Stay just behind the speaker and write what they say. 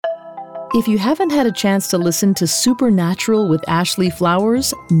If you haven't had a chance to listen to Supernatural with Ashley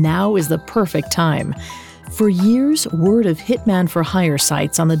Flowers, now is the perfect time. For years, word of hitman for hire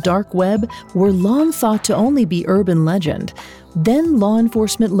sites on the dark web were long thought to only be urban legend. Then law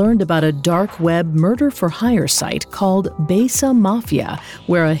enforcement learned about a dark web murder for hire site called Besa Mafia,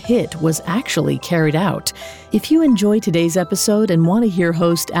 where a hit was actually carried out. If you enjoy today's episode and want to hear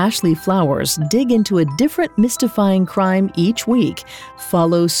host Ashley Flowers dig into a different mystifying crime each week,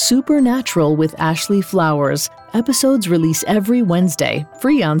 follow Supernatural with Ashley Flowers. Episodes release every Wednesday,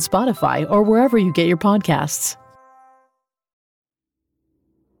 free on Spotify or wherever you get your podcasts.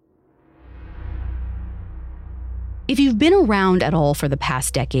 If you've been around at all for the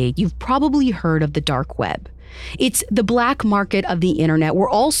past decade, you've probably heard of the dark web. It's the black market of the internet where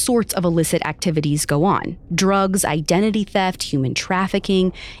all sorts of illicit activities go on. Drugs, identity theft, human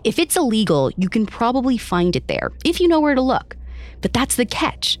trafficking. If it's illegal, you can probably find it there, if you know where to look. But that's the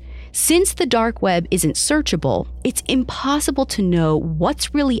catch. Since the dark web isn't searchable, it's impossible to know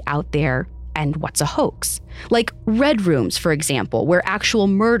what's really out there and what's a hoax. Like red rooms, for example, where actual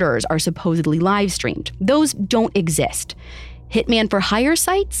murders are supposedly live streamed. Those don't exist. Hitman for hire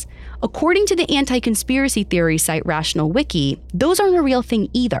sites? According to the anti-conspiracy theory site Rational Wiki, those aren't a real thing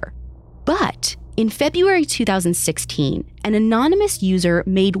either. But in February 2016, an anonymous user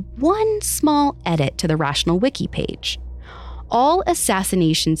made one small edit to the Rational Wiki page. All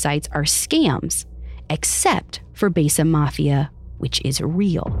assassination sites are scams, except for Besa Mafia, which is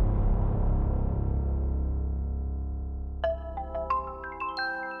real.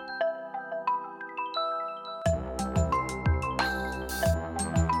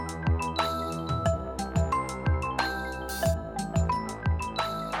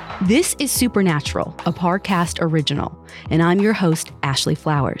 This is Supernatural, a Parcast original, and I'm your host, Ashley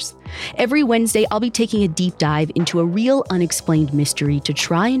Flowers. Every Wednesday, I'll be taking a deep dive into a real unexplained mystery to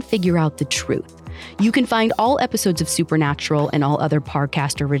try and figure out the truth. You can find all episodes of Supernatural and all other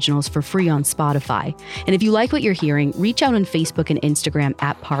Parcast originals for free on Spotify. And if you like what you're hearing, reach out on Facebook and Instagram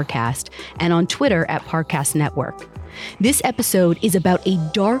at Parcast and on Twitter at Parcast Network. This episode is about a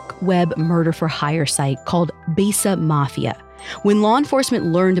dark web murder for hire site called Besa Mafia. When law enforcement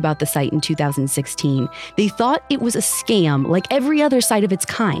learned about the site in 2016, they thought it was a scam like every other site of its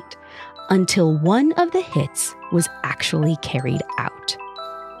kind, until one of the hits was actually carried out.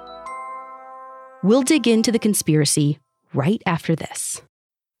 We'll dig into the conspiracy right after this.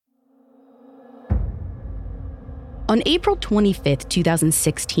 On April 25th,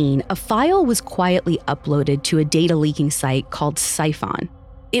 2016, a file was quietly uploaded to a data leaking site called Siphon.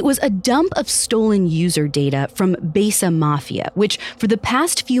 It was a dump of stolen user data from Besa Mafia, which for the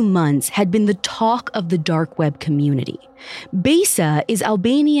past few months had been the talk of the dark web community. Besa is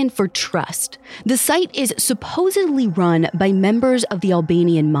Albanian for trust. The site is supposedly run by members of the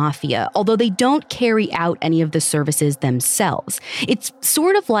Albanian Mafia, although they don't carry out any of the services themselves. It's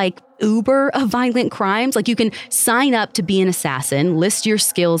sort of like Uber of violent crimes. Like you can sign up to be an assassin, list your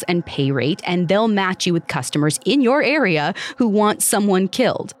skills and pay rate, and they'll match you with customers in your area who want someone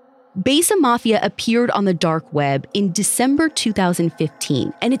killed. Besa Mafia appeared on the dark web in December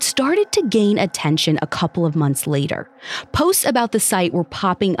 2015, and it started to gain attention a couple of months later. Posts about the site were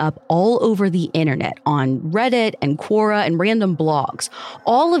popping up all over the internet, on Reddit and Quora and random blogs.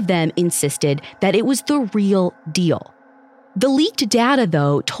 All of them insisted that it was the real deal. The leaked data,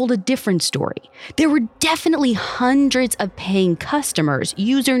 though, told a different story. There were definitely hundreds of paying customers,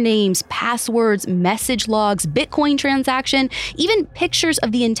 usernames, passwords, message logs, Bitcoin transaction, even pictures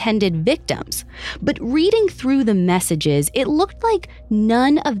of the intended victims. But reading through the messages, it looked like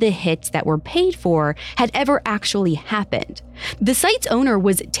none of the hits that were paid for had ever actually happened. The site's owner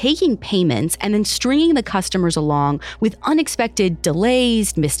was taking payments and then stringing the customers along with unexpected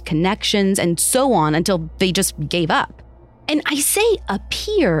delays, missed connections, and so on until they just gave up. And I say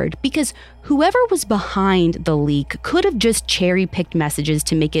appeared because whoever was behind the leak could have just cherry-picked messages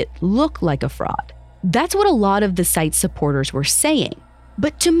to make it look like a fraud. That's what a lot of the site's supporters were saying.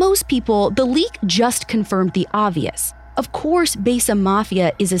 But to most people, the leak just confirmed the obvious. Of course, Besa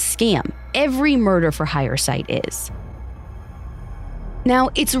Mafia is a scam. Every murder for hire site is.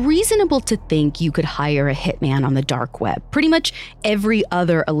 Now, it's reasonable to think you could hire a hitman on the dark web. Pretty much every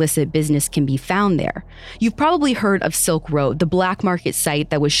other illicit business can be found there. You've probably heard of Silk Road, the black market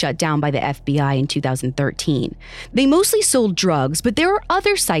site that was shut down by the FBI in 2013. They mostly sold drugs, but there are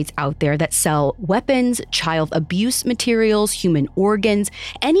other sites out there that sell weapons, child abuse materials, human organs,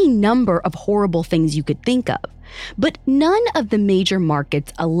 any number of horrible things you could think of. But none of the major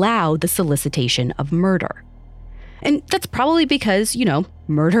markets allow the solicitation of murder. And that's probably because,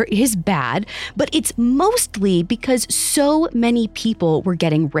 murder is bad, but it's mostly because so many people were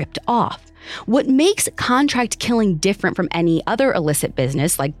getting ripped off. What makes contract killing different from any other illicit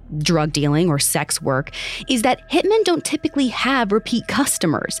business like drug dealing or sex work is that hitmen don't typically have repeat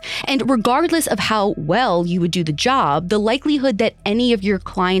customers. And regardless of how well you would do the job, the likelihood that any of your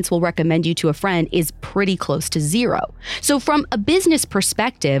clients will recommend you to a friend is pretty close to zero. So from a business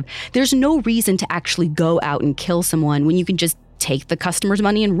perspective, there's no reason to actually go out and kill someone when you can just take the customer's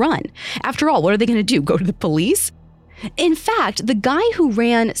money and run. After all, what are they going to do? Go to the police? In fact, the guy who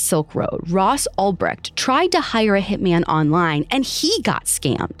ran Silk Road, Ross Ulbricht, tried to hire a hitman online and he got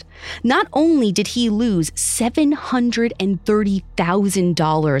scammed. Not only did he lose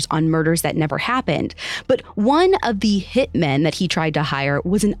 $730,000 on murders that never happened, but one of the hitmen that he tried to hire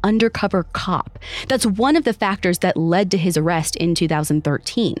was an undercover cop. That's one of the factors that led to his arrest in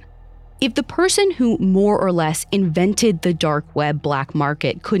 2013. If the person who more or less invented the dark web black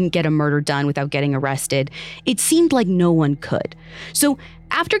market couldn't get a murder done without getting arrested, it seemed like no one could. So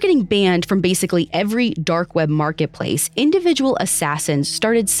after getting banned from basically every dark web marketplace, individual assassins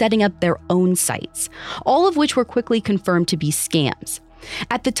started setting up their own sites, all of which were quickly confirmed to be scams.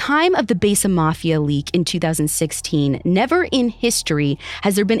 At the time of the Besa Mafia leak in 2016, never in history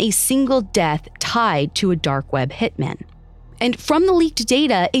has there been a single death tied to a dark web hitman. And from the leaked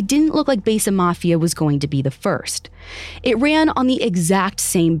data, it didn't look like Besa Mafia was going to be the first. It ran on the exact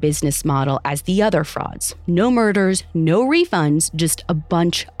same business model as the other frauds. No murders, no refunds, just a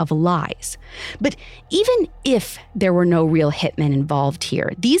bunch of lies. But even if there were no real hitmen involved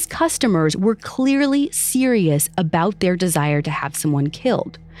here, these customers were clearly serious about their desire to have someone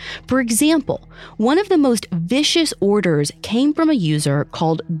killed. For example, one of the most vicious orders came from a user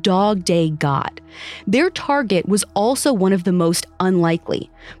called Dog Day God. Their target was also one of the most unlikely,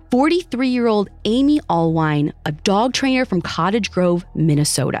 43-year-old Amy Allwine, a dog trainer from Cottage Grove,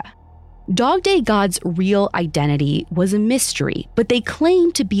 Minnesota. Dog Day God's real identity was a mystery, but they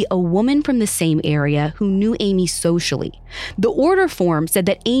claimed to be a woman from the same area who knew Amy socially. The order form said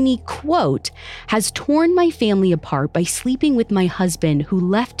that Amy, quote, has torn my family apart by sleeping with my husband who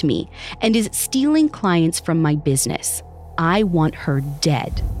left me and is stealing clients from my business. I want her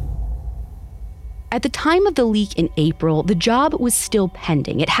dead. At the time of the leak in April, the job was still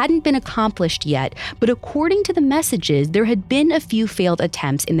pending. It hadn't been accomplished yet, but according to the messages, there had been a few failed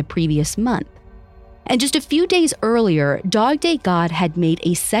attempts in the previous month. And just a few days earlier, Dog Day God had made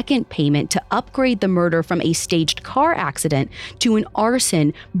a second payment to upgrade the murder from a staged car accident to an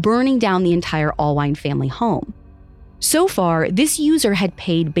arson, burning down the entire Allwine family home. So far, this user had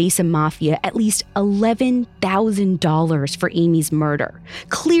paid Besa Mafia at least $11,000 for Amy's murder.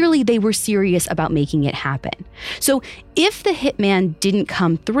 Clearly, they were serious about making it happen. So if the hitman didn't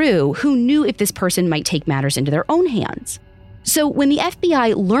come through, who knew if this person might take matters into their own hands? So when the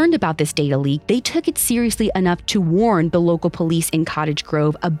FBI learned about this data leak, they took it seriously enough to warn the local police in Cottage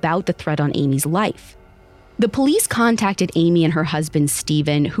Grove about the threat on Amy's life. The police contacted Amy and her husband,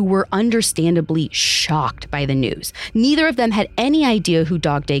 Steven, who were understandably shocked by the news. Neither of them had any idea who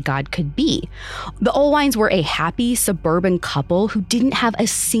Dog Day God could be. The Allwines were a happy suburban couple who didn't have a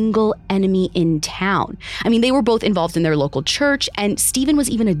single enemy in town. I mean, they were both involved in their local church, and Steven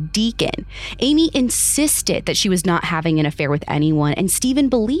was even a deacon. Amy insisted that she was not having an affair with anyone, and Steven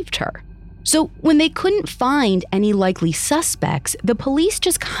believed her. So when they couldn't find any likely suspects, the police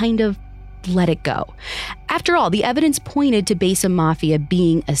just kind of let it go. After all, the evidence pointed to Besa Mafia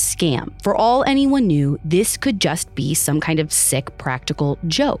being a scam. For all anyone knew, this could just be some kind of sick practical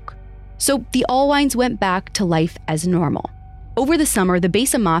joke. So the Allwines went back to life as normal. Over the summer, the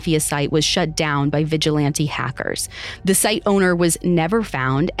Besa Mafia site was shut down by vigilante hackers. The site owner was never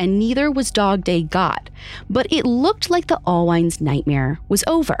found, and neither was Dog Day God. But it looked like the Allwines' nightmare was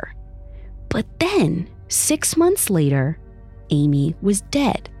over. But then, 6 months later, Amy was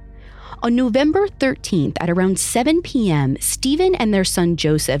dead. On November 13th at around 7 p.m., Steven and their son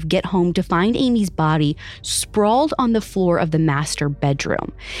Joseph get home to find Amy's body sprawled on the floor of the master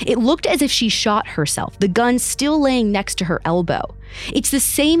bedroom. It looked as if she shot herself, the gun still laying next to her elbow. It's the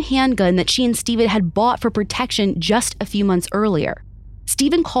same handgun that she and Steven had bought for protection just a few months earlier.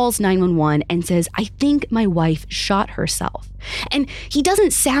 Steven calls 911 and says, "I think my wife shot herself." And he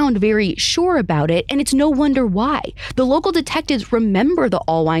doesn't sound very sure about it, and it's no wonder why. The local detectives remember the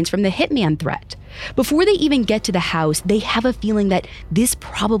Allwines from the hitman threat. Before they even get to the house, they have a feeling that this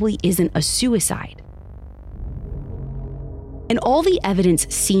probably isn't a suicide. And all the evidence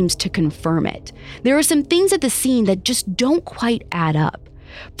seems to confirm it. There are some things at the scene that just don't quite add up.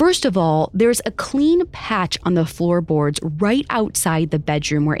 First of all, there's a clean patch on the floorboards right outside the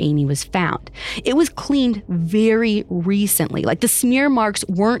bedroom where Amy was found. It was cleaned very recently, like the smear marks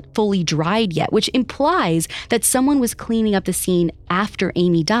weren't fully dried yet, which implies that someone was cleaning up the scene after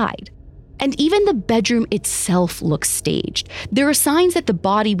Amy died. And even the bedroom itself looks staged. There are signs that the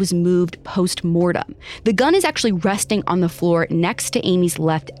body was moved post-mortem. The gun is actually resting on the floor next to Amy's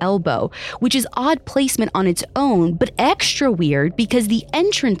left elbow, which is odd placement on its own, but extra weird because the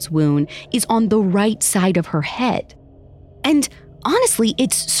entrance wound is on the right side of her head. And honestly,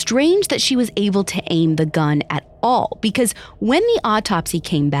 it's strange that she was able to aim the gun at all, because when the autopsy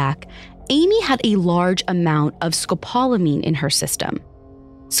came back, Amy had a large amount of scopolamine in her system.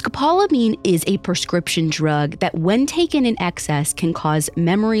 Scopolamine is a prescription drug that, when taken in excess, can cause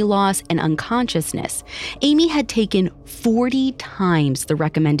memory loss and unconsciousness. Amy had taken 40 times the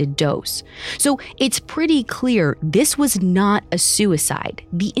recommended dose. So it's pretty clear this was not a suicide.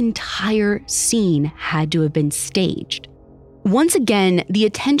 The entire scene had to have been staged. Once again, the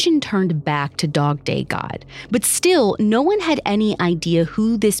attention turned back to Dog Day God, but still, no one had any idea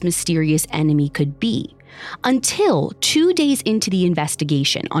who this mysterious enemy could be. Until 2 days into the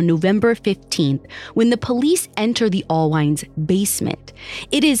investigation on November 15th, when the police enter the Allwine's basement.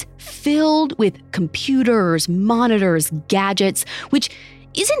 It is filled with computers, monitors, gadgets, which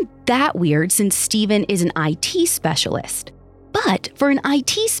isn't that weird since Steven is an IT specialist. But for an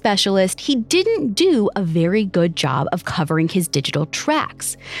IT specialist, he didn't do a very good job of covering his digital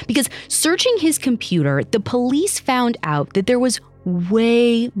tracks. Because searching his computer, the police found out that there was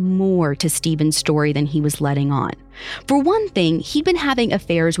way more to Steven's story than he was letting on. For one thing, he'd been having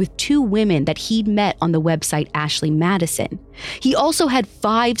affairs with 2 women that he'd met on the website Ashley Madison. He also had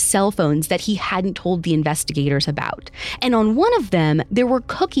 5 cell phones that he hadn't told the investigators about. And on one of them, there were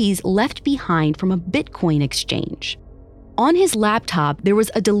cookies left behind from a Bitcoin exchange. On his laptop, there was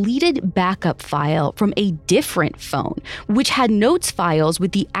a deleted backup file from a different phone, which had notes files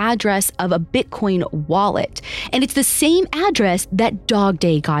with the address of a Bitcoin wallet. And it's the same address that Dog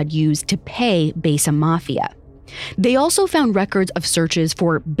Day God used to pay Besa Mafia. They also found records of searches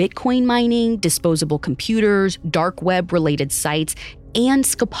for Bitcoin mining, disposable computers, dark web-related sites, and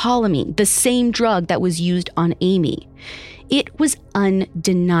scopolamine, the same drug that was used on Amy. It was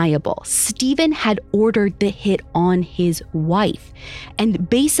undeniable. Steven had ordered the hit on his wife, and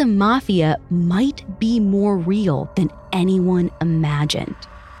Besa Mafia might be more real than anyone imagined.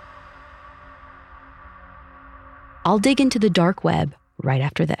 I'll dig into the dark web right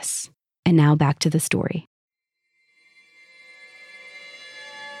after this. And now back to the story.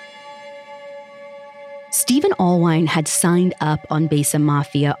 Steven Allwine had signed up on Besa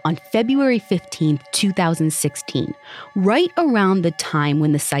Mafia on February 15, 2016, right around the time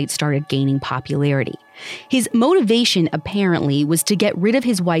when the site started gaining popularity. His motivation, apparently, was to get rid of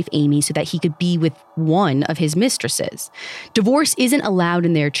his wife Amy so that he could be with one of his mistresses. Divorce isn't allowed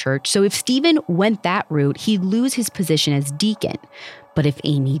in their church, so if Steven went that route, he'd lose his position as deacon. But if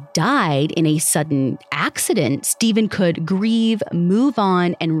Amy died in a sudden accident, Steven could grieve, move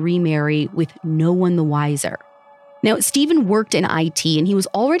on, and remarry with no one the wiser. Now, Steven worked in IT and he was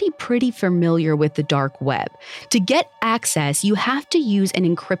already pretty familiar with the dark web. To get access, you have to use an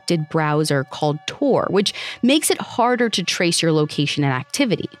encrypted browser called Tor, which makes it harder to trace your location and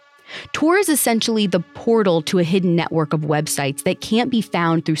activity. Tor is essentially the portal to a hidden network of websites that can't be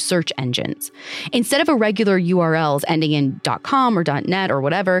found through search engines. Instead of a regular URLs ending in .com or .net or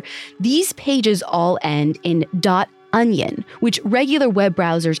whatever, these pages all end in .onion, which regular web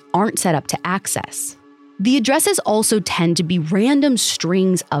browsers aren't set up to access. The addresses also tend to be random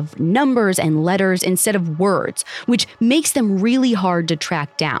strings of numbers and letters instead of words, which makes them really hard to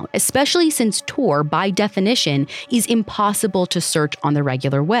track down, especially since Tor, by definition, is impossible to search on the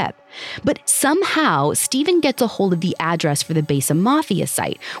regular web. But somehow, Steven gets a hold of the address for the Besa Mafia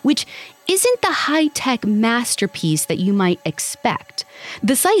site, which isn't the high-tech masterpiece that you might expect.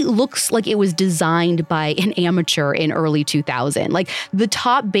 The site looks like it was designed by an amateur in early 2000. Like, the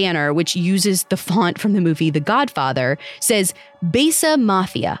top banner, which uses the font from the movie The Godfather, says, Besa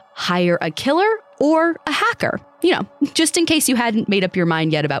Mafia, hire a killer or a hacker. You know, just in case you hadn't made up your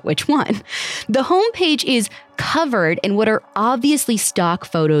mind yet about which one. The homepage is covered in what are obviously stock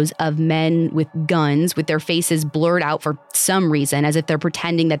photos of men with guns with their faces blurred out for some reason, as if they're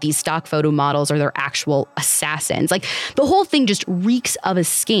pretending that these stock photo models are their actual assassins. Like, the whole thing just reeks of a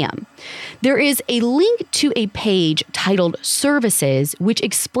scam. There is a link to a page titled Services, which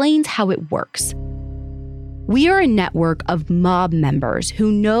explains how it works. We are a network of mob members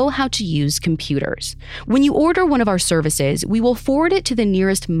who know how to use computers. When you order one of our services, we will forward it to the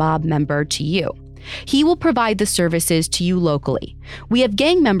nearest mob member to you. He will provide the services to you locally. We have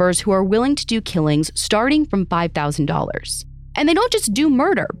gang members who are willing to do killings starting from $5,000. And they don't just do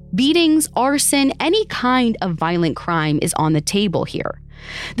murder. Beatings, arson, any kind of violent crime is on the table here.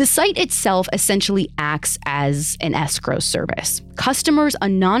 The site itself essentially acts as an escrow service. Customers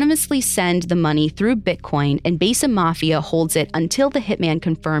anonymously send the money through Bitcoin, and Besa Mafia holds it until the hitman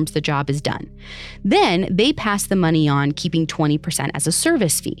confirms the job is done. Then they pass the money on, keeping 20% as a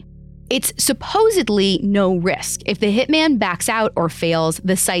service fee. It's supposedly no risk. If the hitman backs out or fails,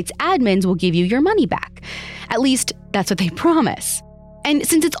 the site's admins will give you your money back. At least that's what they promise. And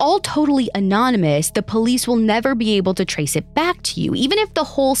since it's all totally anonymous, the police will never be able to trace it back to you. Even if the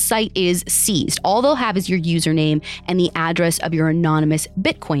whole site is seized, all they'll have is your username and the address of your anonymous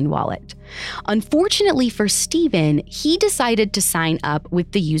Bitcoin wallet. Unfortunately for Steven, he decided to sign up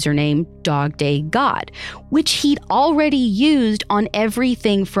with the username DogDayGod, which he'd already used on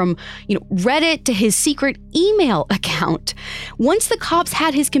everything from, Reddit to his secret email account. Once the cops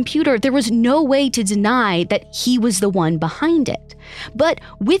had his computer, there was no way to deny that he was the one behind it. But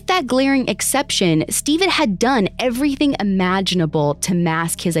with that glaring exception, Steven had done everything imaginable to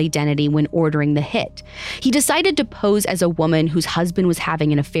mask his identity when ordering the hit. He decided to pose as a woman whose husband was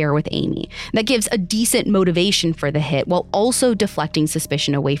having an affair with Amy. That gives a decent motivation for the hit while also deflecting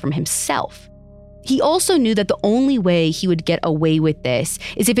suspicion away from himself. He also knew that the only way he would get away with this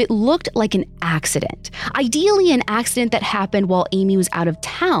is if it looked like an accident. Ideally, an accident that happened while Amy was out of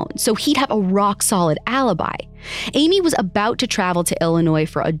town, so he'd have a rock-solid alibi. Amy was about to travel to Illinois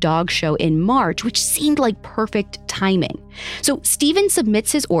for a dog show in March, which seemed like perfect timing. So Steven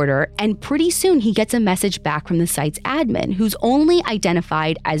submits his order, and pretty soon he gets a message back from the site's admin, who's only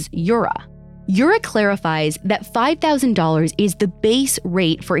identified as Yura. Yura clarifies that $5,000 is the base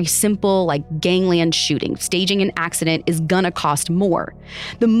rate for a simple, gangland shooting. Staging an accident is gonna cost more.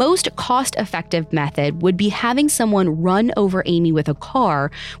 The most cost-effective method would be having someone run over Amy with a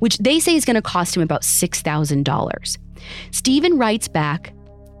car, which they say is gonna cost him about $6,000. Steven writes back,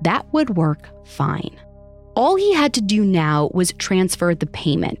 that would work fine. All he had to do now was transfer the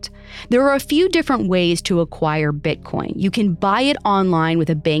payment. There are a few different ways to acquire Bitcoin. You can buy it online with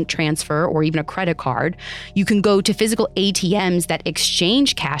a bank transfer or even a credit card. You can go to physical ATMs that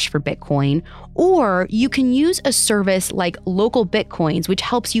exchange cash for Bitcoin, or you can use a service like Local Bitcoins, which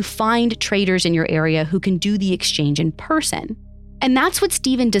helps you find traders in your area who can do the exchange in person. And that's what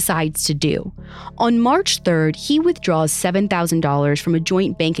Steven decides to do. On March 3rd, he withdraws $7,000 from a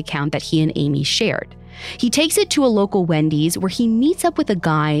joint bank account that he and Amy shared. He takes it to a local Wendy's where he meets up with a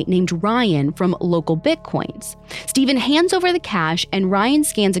guy named Ryan from Local Bitcoins. Steven hands over the cash and Ryan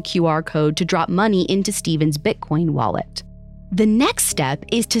scans a QR code to drop money into Steven's Bitcoin wallet. The next step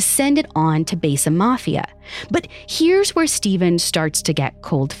is to send it on to Besa Mafia. But here's where Steven starts to get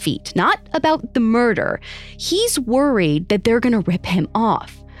cold feet. Not about the murder. He's worried that they're going to rip him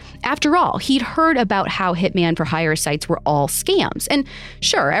off. After all, he'd heard about how hitman for hire sites were all scams. And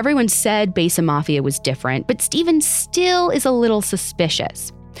sure, everyone said Besa Mafia was different, but Steven still is a little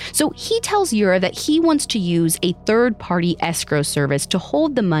suspicious. So he tells Yura that he wants to use a third-party escrow service to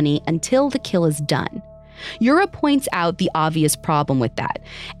hold the money until the kill is done. Yura points out the obvious problem with that.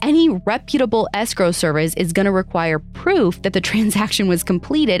 Any reputable escrow service is going to require proof that the transaction was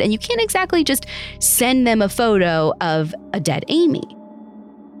completed, and you can't exactly just send them a photo of a dead Amy.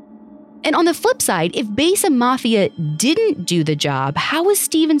 And on the flip side, if Besa Mafia didn't do the job, how is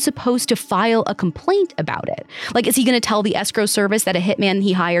Steven supposed to file a complaint about it? Is he going to tell the escrow service that a hitman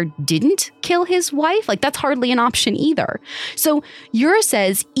he hired didn't kill his wife? That's hardly an option either. So Yura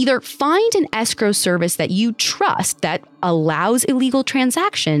says either find an escrow service that you trust that allows illegal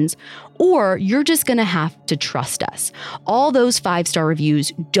transactions, or you're just going to have to trust us. All those 5-star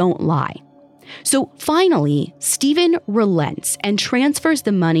reviews don't lie. So finally, Steven relents and transfers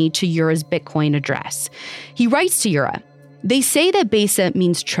the money to Yura's Bitcoin address. He writes to Yura, "They say that Besa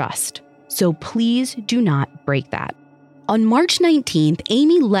means trust, so please do not break that." On March 19th,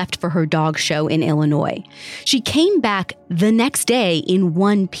 Amy left for her dog show in Illinois. She came back the next day in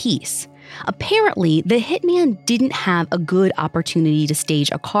one piece. Apparently, the hitman didn't have a good opportunity to stage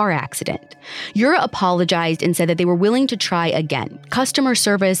a car accident. Yura apologized and said that they were willing to try again. Customer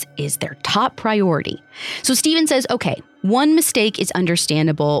service is their top priority. So Steven says, okay, one mistake is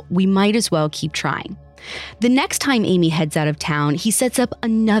understandable. We might as well keep trying. The next time Amy heads out of town, he sets up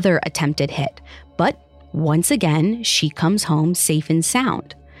another attempted hit. But once again, she comes home safe and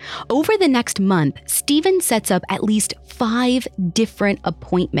sound. Over the next month, Steven sets up at least 5 different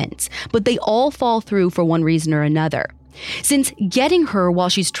appointments, but they all fall through for one reason or another. Since getting her while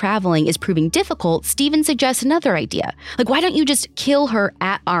she's traveling is proving difficult, Steven suggests another idea. Like, why don't you just kill her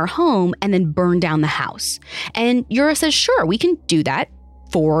at our home and then burn down the house? And Yura says, sure, we can do that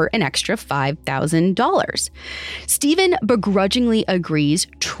for an extra $5,000. Steven begrudgingly agrees,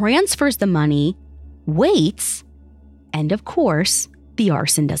 transfers the money, waits, and of course, the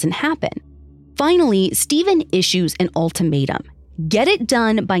arson doesn't happen. Finally, Steven issues an ultimatum. Get it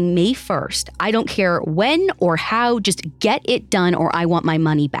done by May 1st. I don't care when or how, just get it done or I want my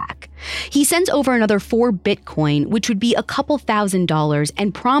money back. He sends over another 4 Bitcoin, which would be a couple $1,000,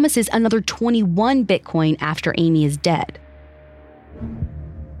 and promises another 21 Bitcoin after Amy is dead.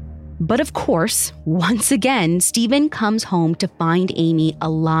 But of course, once again, Steven comes home to find Amy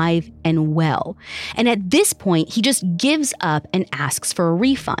alive and well. And at this point, he just gives up and asks for a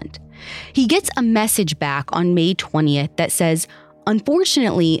refund. He gets a message back on May 20th that says,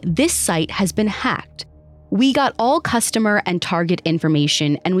 unfortunately, this site has been hacked. We got all customer and target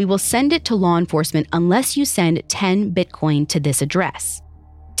information, and we will send it to law enforcement unless you send 10 Bitcoin to this address.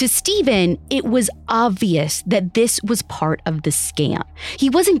 To Steven, it was obvious that this was part of the scam. He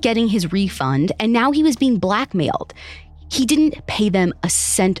wasn't getting his refund, and now he was being blackmailed. He didn't pay them a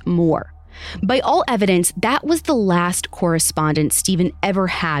cent more. By all evidence, that was the last correspondence Steven ever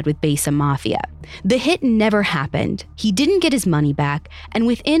had with Besa Mafia. The hit never happened, he didn't get his money back, and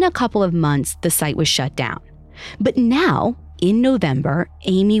within a couple of months, the site was shut down. But now, in November,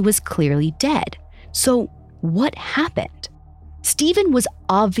 Amy was clearly dead. So what happened? Steven was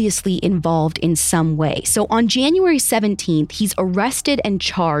obviously involved in some way, so on January 17th, he's arrested and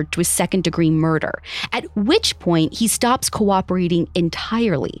charged with second-degree murder, at which point he stops cooperating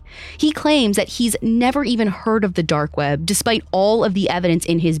entirely. He claims that he's never even heard of the dark web, despite all of the evidence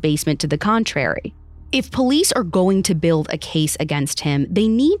in his basement to the contrary. If police are going to build a case against him, they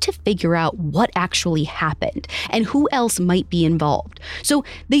need to figure out what actually happened and who else might be involved. So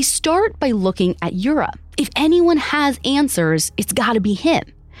they start by looking at Yura. If anyone has answers, it's gotta be him.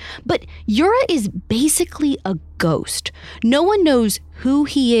 But Yura is basically a ghost. No one knows who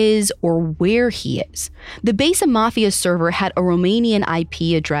he is or where he is. The Besa Mafia server had a Romanian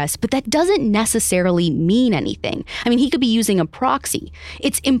IP address, but that doesn't necessarily mean anything. I mean, he could be using a proxy.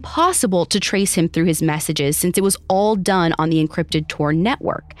 It's impossible to trace him through his messages since it was all done on the encrypted Tor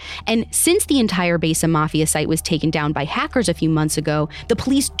network. And since the entire Besa Mafia site was taken down by hackers a few months ago, the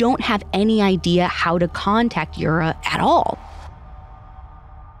police don't have any idea how to contact Yura at all.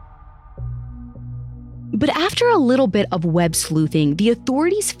 But after a little bit of web sleuthing, the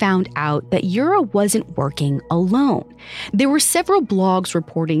authorities found out that Yura wasn't working alone. There were several blogs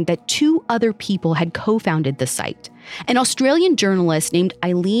reporting that 2 other people had co-founded the site, an Australian journalist named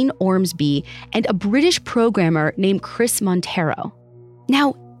Eileen Ormsby and a British programmer named Chris Montero.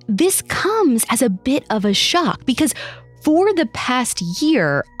 Now, this comes as a bit of a shock because for the past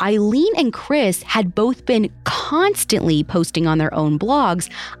year, Eileen and Chris had both been constantly posting on their own blogs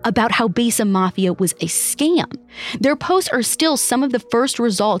about how Besa Mafia was a scam. Their posts are still some of the first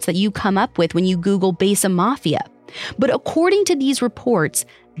results that you come up with when you Google Besa Mafia. But according to these reports,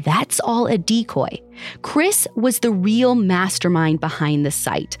 that's all a decoy. Chris was the real mastermind behind the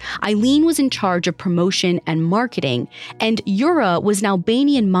site. Eileen was in charge of promotion and marketing, and Yura was an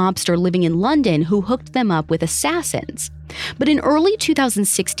Albanian mobster living in London who hooked them up with assassins. But in early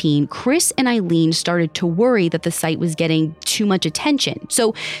 2016, Chris and Eileen started to worry that the site was getting too much attention.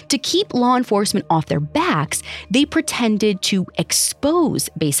 So to keep law enforcement off their backs, they pretended to expose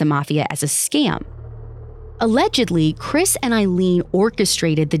Besa Mafia as a scam. Allegedly, Chris and Eileen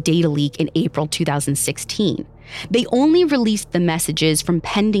orchestrated the data leak in April 2016. They only released the messages from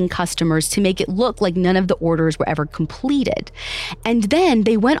pending customers to make it look like none of the orders were ever completed. And then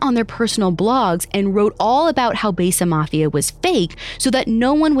they went on their personal blogs and wrote all about how Besa Mafia was fake so that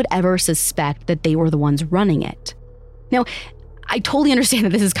no one would ever suspect that they were the ones running it. Now, I totally understand that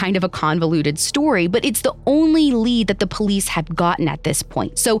this is kind of a convoluted story, but it's the only lead that the police have gotten at this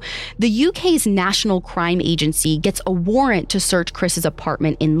point. So the UK's National Crime Agency gets a warrant to search Chris's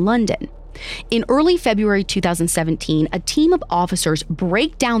apartment in London. In early February 2017, a team of officers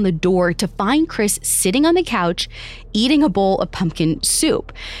break down the door to find Chris sitting on the couch, eating a bowl of pumpkin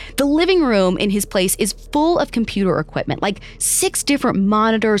soup. The living room in his place is full of computer equipment, like 6 different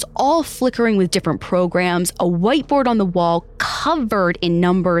monitors, all flickering with different programs, a whiteboard on the wall covered in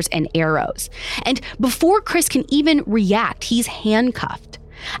numbers and arrows. And before Chris can even react, he's handcuffed.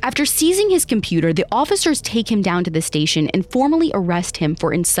 After seizing his computer, the officers take him down to the station and formally arrest him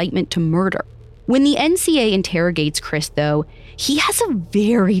for incitement to murder. When the NCA interrogates Chris, though, he has a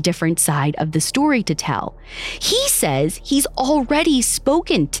very different side of the story to tell. He says he's already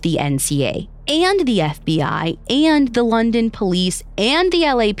spoken to the NCA. and the FBI and the London police and the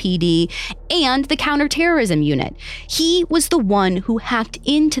LAPD and the counterterrorism unit. He was the one who hacked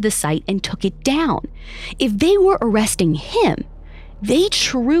into the site and took it down. If they were arresting him, they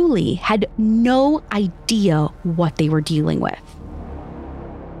truly had no idea what they were dealing with.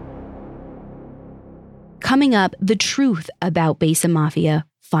 Coming up, the truth about Besa Mafia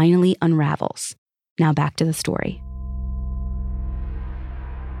finally unravels. Now back to the story.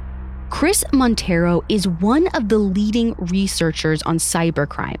 Chris Montero is one of the leading researchers on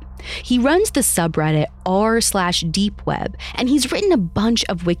cybercrime. He runs the subreddit r/deepweb, and he's written a bunch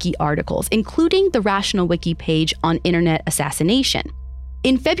of wiki articles, including the Rational Wiki page on internet assassination.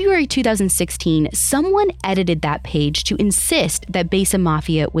 In February 2016, someone edited that page to insist that Besa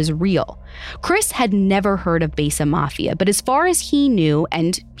Mafia was real. Chris had never heard of Besa Mafia, but as far as he knew,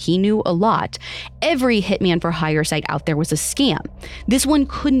 and he knew a lot, every hitman for hire site out there was a scam. This one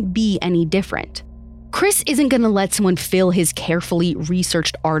couldn't be any different. Chris isn't going to let someone fill his carefully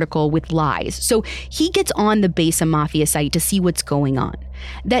researched article with lies, so he gets on the Besa Mafia site to see what's going on.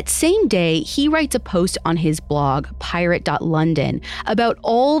 That same day, he writes a post on his blog, pirate.london, about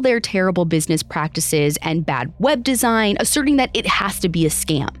all their terrible business practices and bad web design, asserting that it has to be a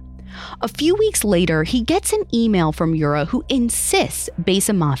scam. A few weeks later, he gets an email from Yura who insists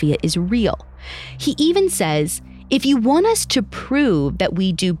Besa Mafia is real. He even says, "If you want us to prove that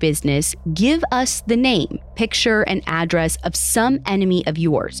we do business, give us the name, picture, and address of some enemy of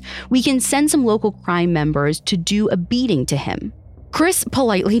yours. We can send some local crime members to do a beating to him." Chris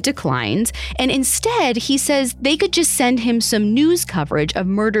politely declines, and instead he says they could just send him some news coverage of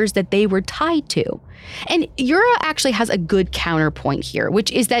murders that they were tied to. And Yura actually has a good counterpoint here, which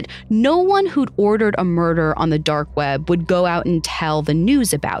is that no one who'd ordered a murder on the dark web would go out and tell the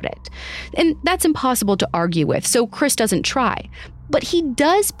news about it. And that's impossible to argue with, so Chris doesn't try. But he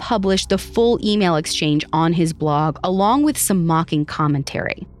does publish the full email exchange on his blog, along with some mocking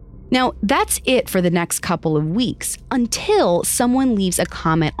commentary. Now, that's it for the next couple of weeks, until someone leaves a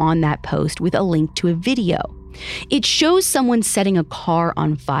comment on that post with a link to a video. It shows someone setting a car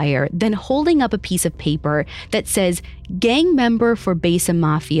on fire, then holding up a piece of paper that says, "Gang member for Besa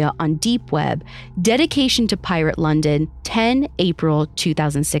Mafia on Deep Web, dedication to Pirate London, 10 April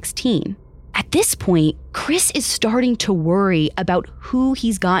 2016. At this point, Chris is starting to worry about who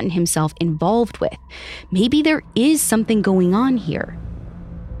he's gotten himself involved with. Maybe there is something going on here.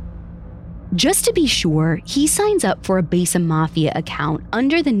 Just to be sure, he signs up for a Besa Mafia account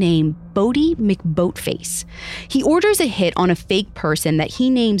under the name Bodie McBoatface. He orders a hit on a fake person that he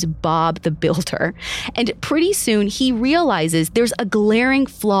names Bob the Builder, and pretty soon he realizes there's a glaring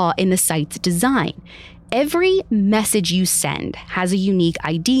flaw in the site's design. Every message you send has a unique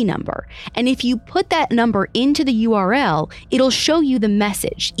ID number, and if you put that number into the URL, it'll show you the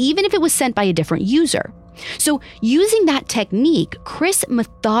message, even if it was sent by a different user. So using that technique, Chris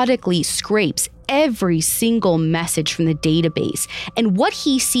methodically scrapes every single message from the database, and what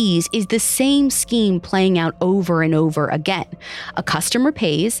he sees is the same scheme playing out over and over again. A customer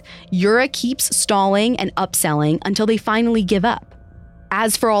pays, Yura keeps stalling and upselling until they finally give up.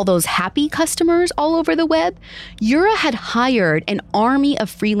 As for all those happy customers all over the web, Yura had hired an army of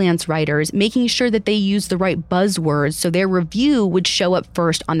freelance writers, making sure that they used the right buzzwords so their review would show up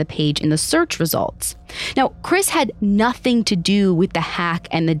first on the page in the search results. Now, Chris had nothing to do with the hack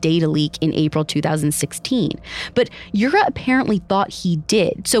and the data leak in April 2016, but Yura apparently thought he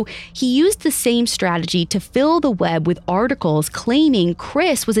did, so he used the same strategy to fill the web with articles claiming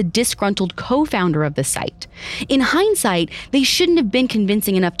Chris was a disgruntled co-founder of the site. In hindsight, they shouldn't have been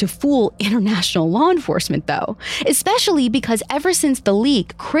convincing enough to fool international law enforcement, though, especially because ever since the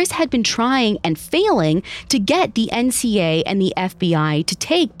leak, Chris had been trying and failing to get the NCA and the FBI to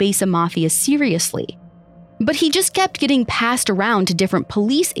take Besa Mafia seriously. But he just kept getting passed around to different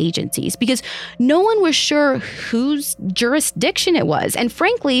police agencies because no one was sure whose jurisdiction it was, and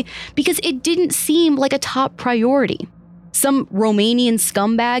frankly, because it didn't seem like a top priority. Some Romanian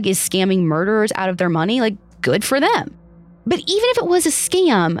scumbag is scamming murderers out of their money, like, good for them. But even if it was a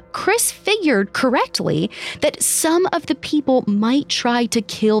scam, Chris figured correctly that some of the people might try to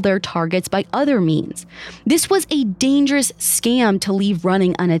kill their targets by other means. This was a dangerous scam to leave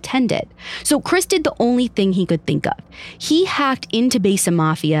running unattended. So Chris did the only thing he could think of. He hacked into Besa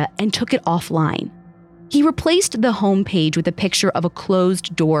Mafia and took it offline. He replaced the homepage with a picture of a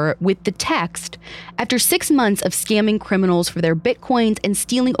closed door with the text, "After 6 months of scamming criminals for their bitcoins and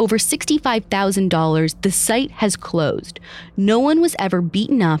stealing over $65,000, the site has closed. No one was ever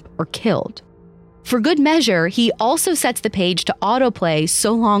beaten up or killed." For good measure, he also sets the page to autoplay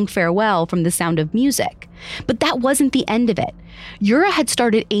 "So Long Farewell" from The Sound of Music. But that wasn't the end of it. Yura had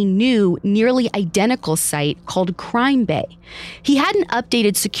started a new, nearly identical site called Crime Bay. He hadn't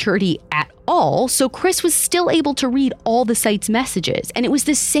updated security at all, so Chris was still able to read all the site's messages, and it was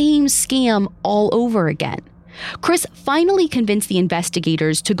the same scam all over again. Chris finally convinced the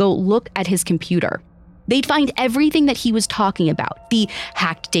investigators to go look at his computer. They'd find everything that he was talking about, the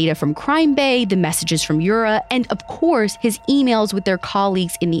hacked data from Crime Bay, the messages from Yura, and of course, his emails with their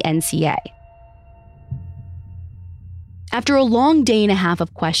colleagues in the NCA. After a long day and a half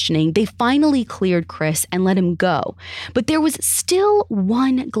of questioning, they finally cleared Chris and let him go. But there was still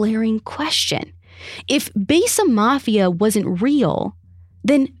one glaring question. If Besa Mafia wasn't real,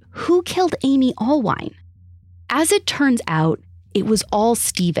 then who killed Amy Allwine? As it turns out, it was all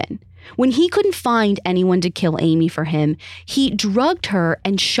Steven. When he couldn't find anyone to kill Amy for him, he drugged her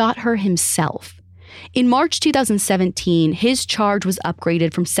and shot her himself. In March 2017, his charge was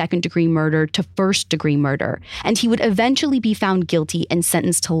upgraded from second-degree murder to first-degree murder, and he would eventually be found guilty and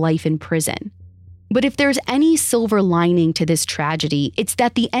sentenced to life in prison. But if there's any silver lining to this tragedy, it's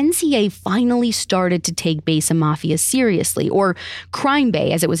that the NCA finally started to take Besa Mafia seriously, or Crime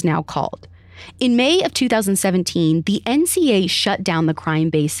Bay as it was now called. In May of 2017, the NCA shut down the Crime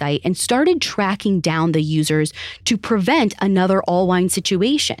Bay site and started tracking down the users to prevent another Allwine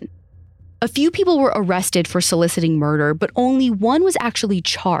situation. A few people were arrested for soliciting murder, but only one was actually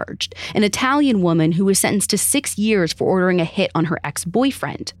charged, an Italian woman who was sentenced to 6 years for ordering a hit on her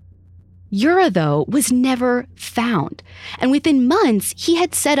ex-boyfriend. Yura, though, was never found, and within months, he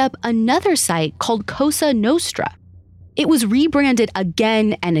had set up another site called Cosa Nostra. It was rebranded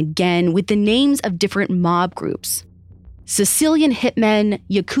again and again with the names of different mob groups. Sicilian hitmen,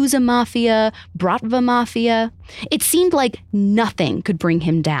 Yakuza Mafia, Bratva Mafia. It seemed like nothing could bring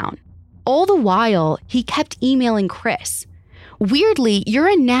him down. All the while, he kept emailing Chris. Weirdly,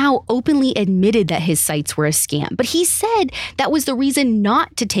 Yura now openly admitted that his sites were a scam, but he said that was the reason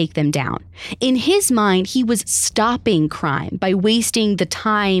not to take them down. In his mind, he was stopping crime by wasting the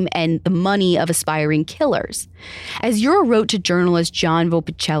time and the money of aspiring killers. As Yura wrote to journalist John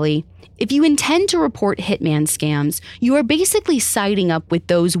Volpicelli, if you intend to report hitman scams, you are basically siding up with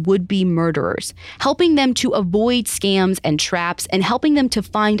those would-be murderers, helping them to avoid scams and traps and helping them to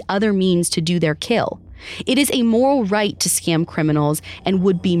find other means to do their kill. It is a moral right to scam criminals and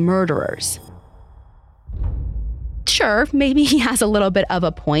would-be murderers. Sure, maybe he has a little bit of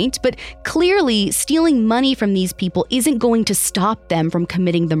a point, but clearly stealing money from these people isn't going to stop them from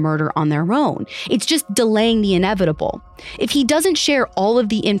committing the murder on their own. It's just delaying the inevitable. If he doesn't share all of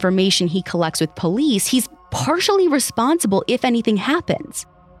the information he collects with police, he's partially responsible if anything happens.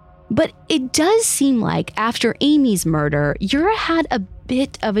 But it does seem like after Amy's murder, Yura had a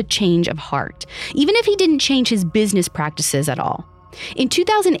bit of a change of heart, even if he didn't change his business practices at all. In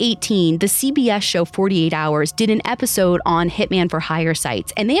 2018, the CBS show 48 Hours did an episode on Hitman for Hire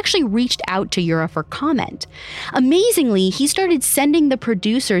sites, and they actually reached out to Yura for comment. Amazingly, he started sending the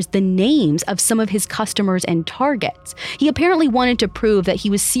producers the names of some of his customers and targets. He apparently wanted to prove that he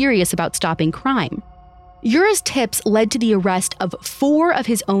was serious about stopping crime. Yura's tips led to the arrest of 4 of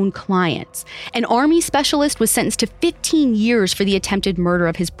his own clients. An army specialist was sentenced to 15 years for the attempted murder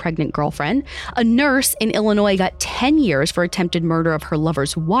of his pregnant girlfriend. A nurse in Illinois got 10 years for attempted murder of her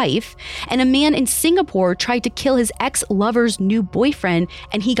lover's wife. And a man in Singapore tried to kill his ex-lover's new boyfriend,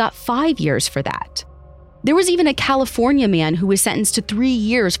 and he got 5 years for that. There was even a California man who was sentenced to 3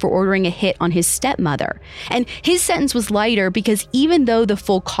 years for ordering a hit on his stepmother. And his sentence was lighter because even though the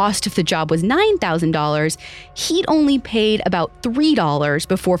full cost of the job was $9,000, he'd only paid about $3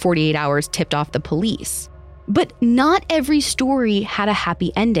 before 48 Hours tipped off the police. But not every story had a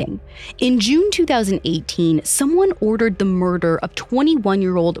happy ending. In June 2018, someone ordered the murder of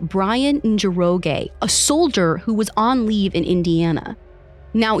 21-year-old Brian Njoroge, a soldier who was on leave in Indiana.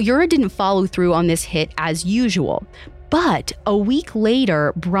 Now, Yura didn't follow through on this hit as usual, but a week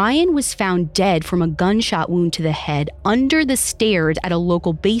later, Brian was found dead from a gunshot wound to the head under the stairs at a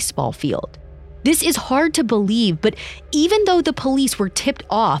local baseball field. This is hard to believe, but even though the police were tipped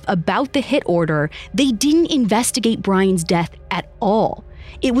off about the hit order, they didn't investigate Brian's death at all.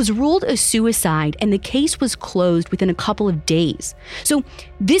 It was ruled a suicide and the case was closed within a couple of days. So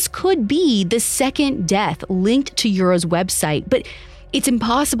this could be the second death linked to Yura's website, but it's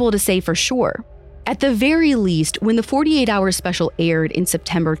impossible to say for sure. At the very least, when the 48 Hours special aired in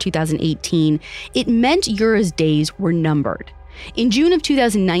September 2018, it meant Yura's days were numbered. In June of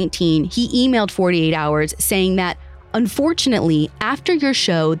 2019, he emailed 48 Hours saying that, unfortunately, after your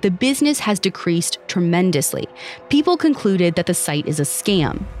show, the business has decreased tremendously. People concluded that the site is a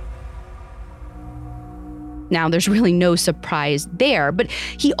scam. Now, there's really no surprise there, but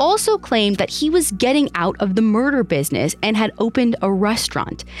he also claimed that he was getting out of the murder business and had opened a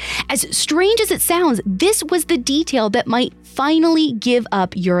restaurant. As strange as it sounds, this was the detail that might finally give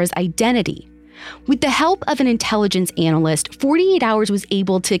up Yura's identity. With the help of an intelligence analyst, 48 Hours was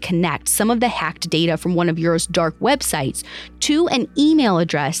able to connect some of the hacked data from one of Yura's dark websites to an email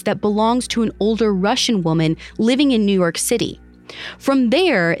address that belongs to an older Russian woman living in New York City. From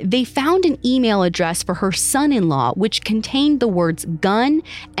there, they found an email address for her son-in-law, which contained the words gun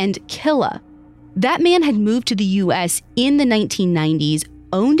and killa. That man had moved to the US in the 1990s,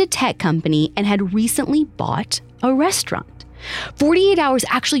 owned a tech company, and had recently bought a restaurant. 48 Hours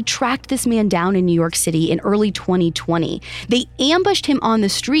actually tracked this man down in New York City in early 2020. They ambushed him on the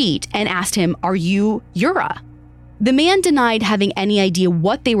street and asked him, "Are you Yura?" The man denied having any idea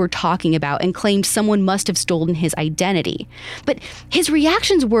what they were talking about and claimed someone must have stolen his identity. But his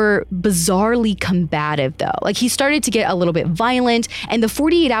reactions were bizarrely combative, though. Like, he started to get a little bit violent, and the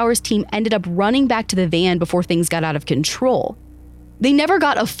 48 Hours team ended up running back to the van before things got out of control. They never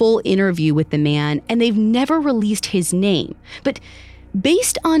got a full interview with the man, and they've never released his name. But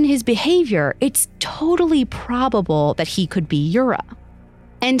based on his behavior, it's totally probable that he could be Yura.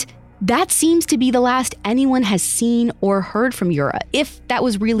 And that seems to be the last anyone has seen or heard from Yura, if that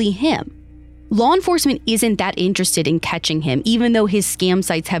was really him. Law enforcement isn't that interested in catching him, even though his scam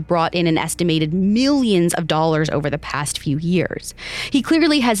sites have brought in an estimated millions of dollars over the past few years. He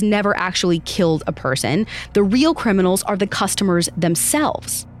clearly has never actually killed a person. The real criminals are the customers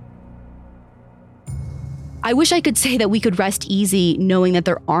themselves. I wish I could say that we could rest easy knowing that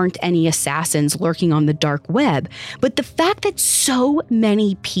there aren't any assassins lurking on the dark web, but the fact that so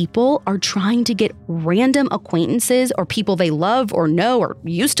many people are trying to get random acquaintances or people they love or know or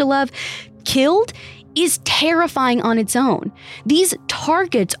used to love killed is terrifying on its own. These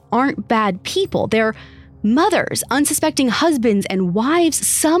targets aren't bad people. They're mothers, unsuspecting husbands and wives.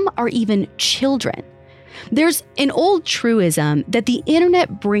 Some are even children. There's an old truism that the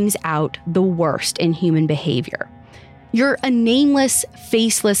internet brings out the worst in human behavior. You're a nameless,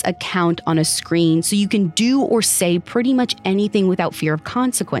 faceless account on a screen, so you can do or say pretty much anything without fear of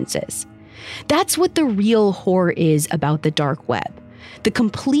consequences. That's what the real horror is about the dark web. The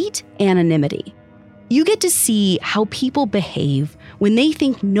complete anonymity. You get to see how people behave when they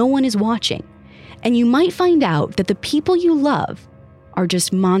think no one is watching, and you might find out that the people you love are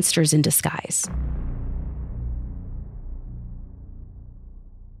just monsters in disguise.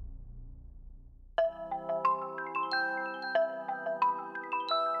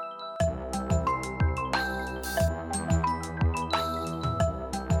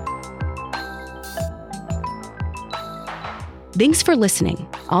 Thanks for listening.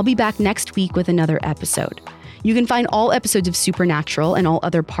 I'll be back next week with another episode. You can find all episodes of Supernatural and all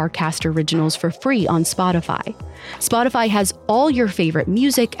other Parcast originals for free on Spotify. Spotify has all your favorite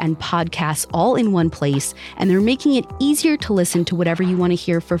music and podcasts all in one place, and they're making it easier to listen to whatever you want to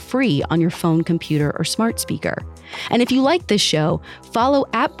hear for free on your phone, computer, or smart speaker. And if you like this show, follow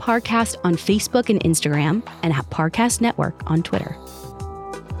 @Parcast on Facebook and Instagram, and @Parcast Network on Twitter.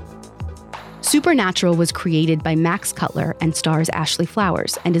 Supernatural was created by Max Cutler and stars Ashley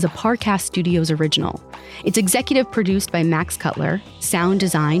Flowers and is a Parcast Studios original. It's executive produced by Max Cutler, sound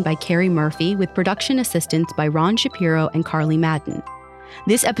designed by Carrie Murphy, with production assistance by Ron Shapiro and Carly Madden.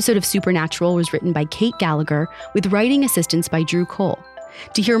 This episode of Supernatural was written by Kate Gallagher, with writing assistance by Drew Cole.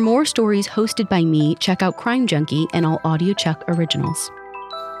 To hear more stories hosted by me, check out Crime Junkie and all Audio Chuck originals.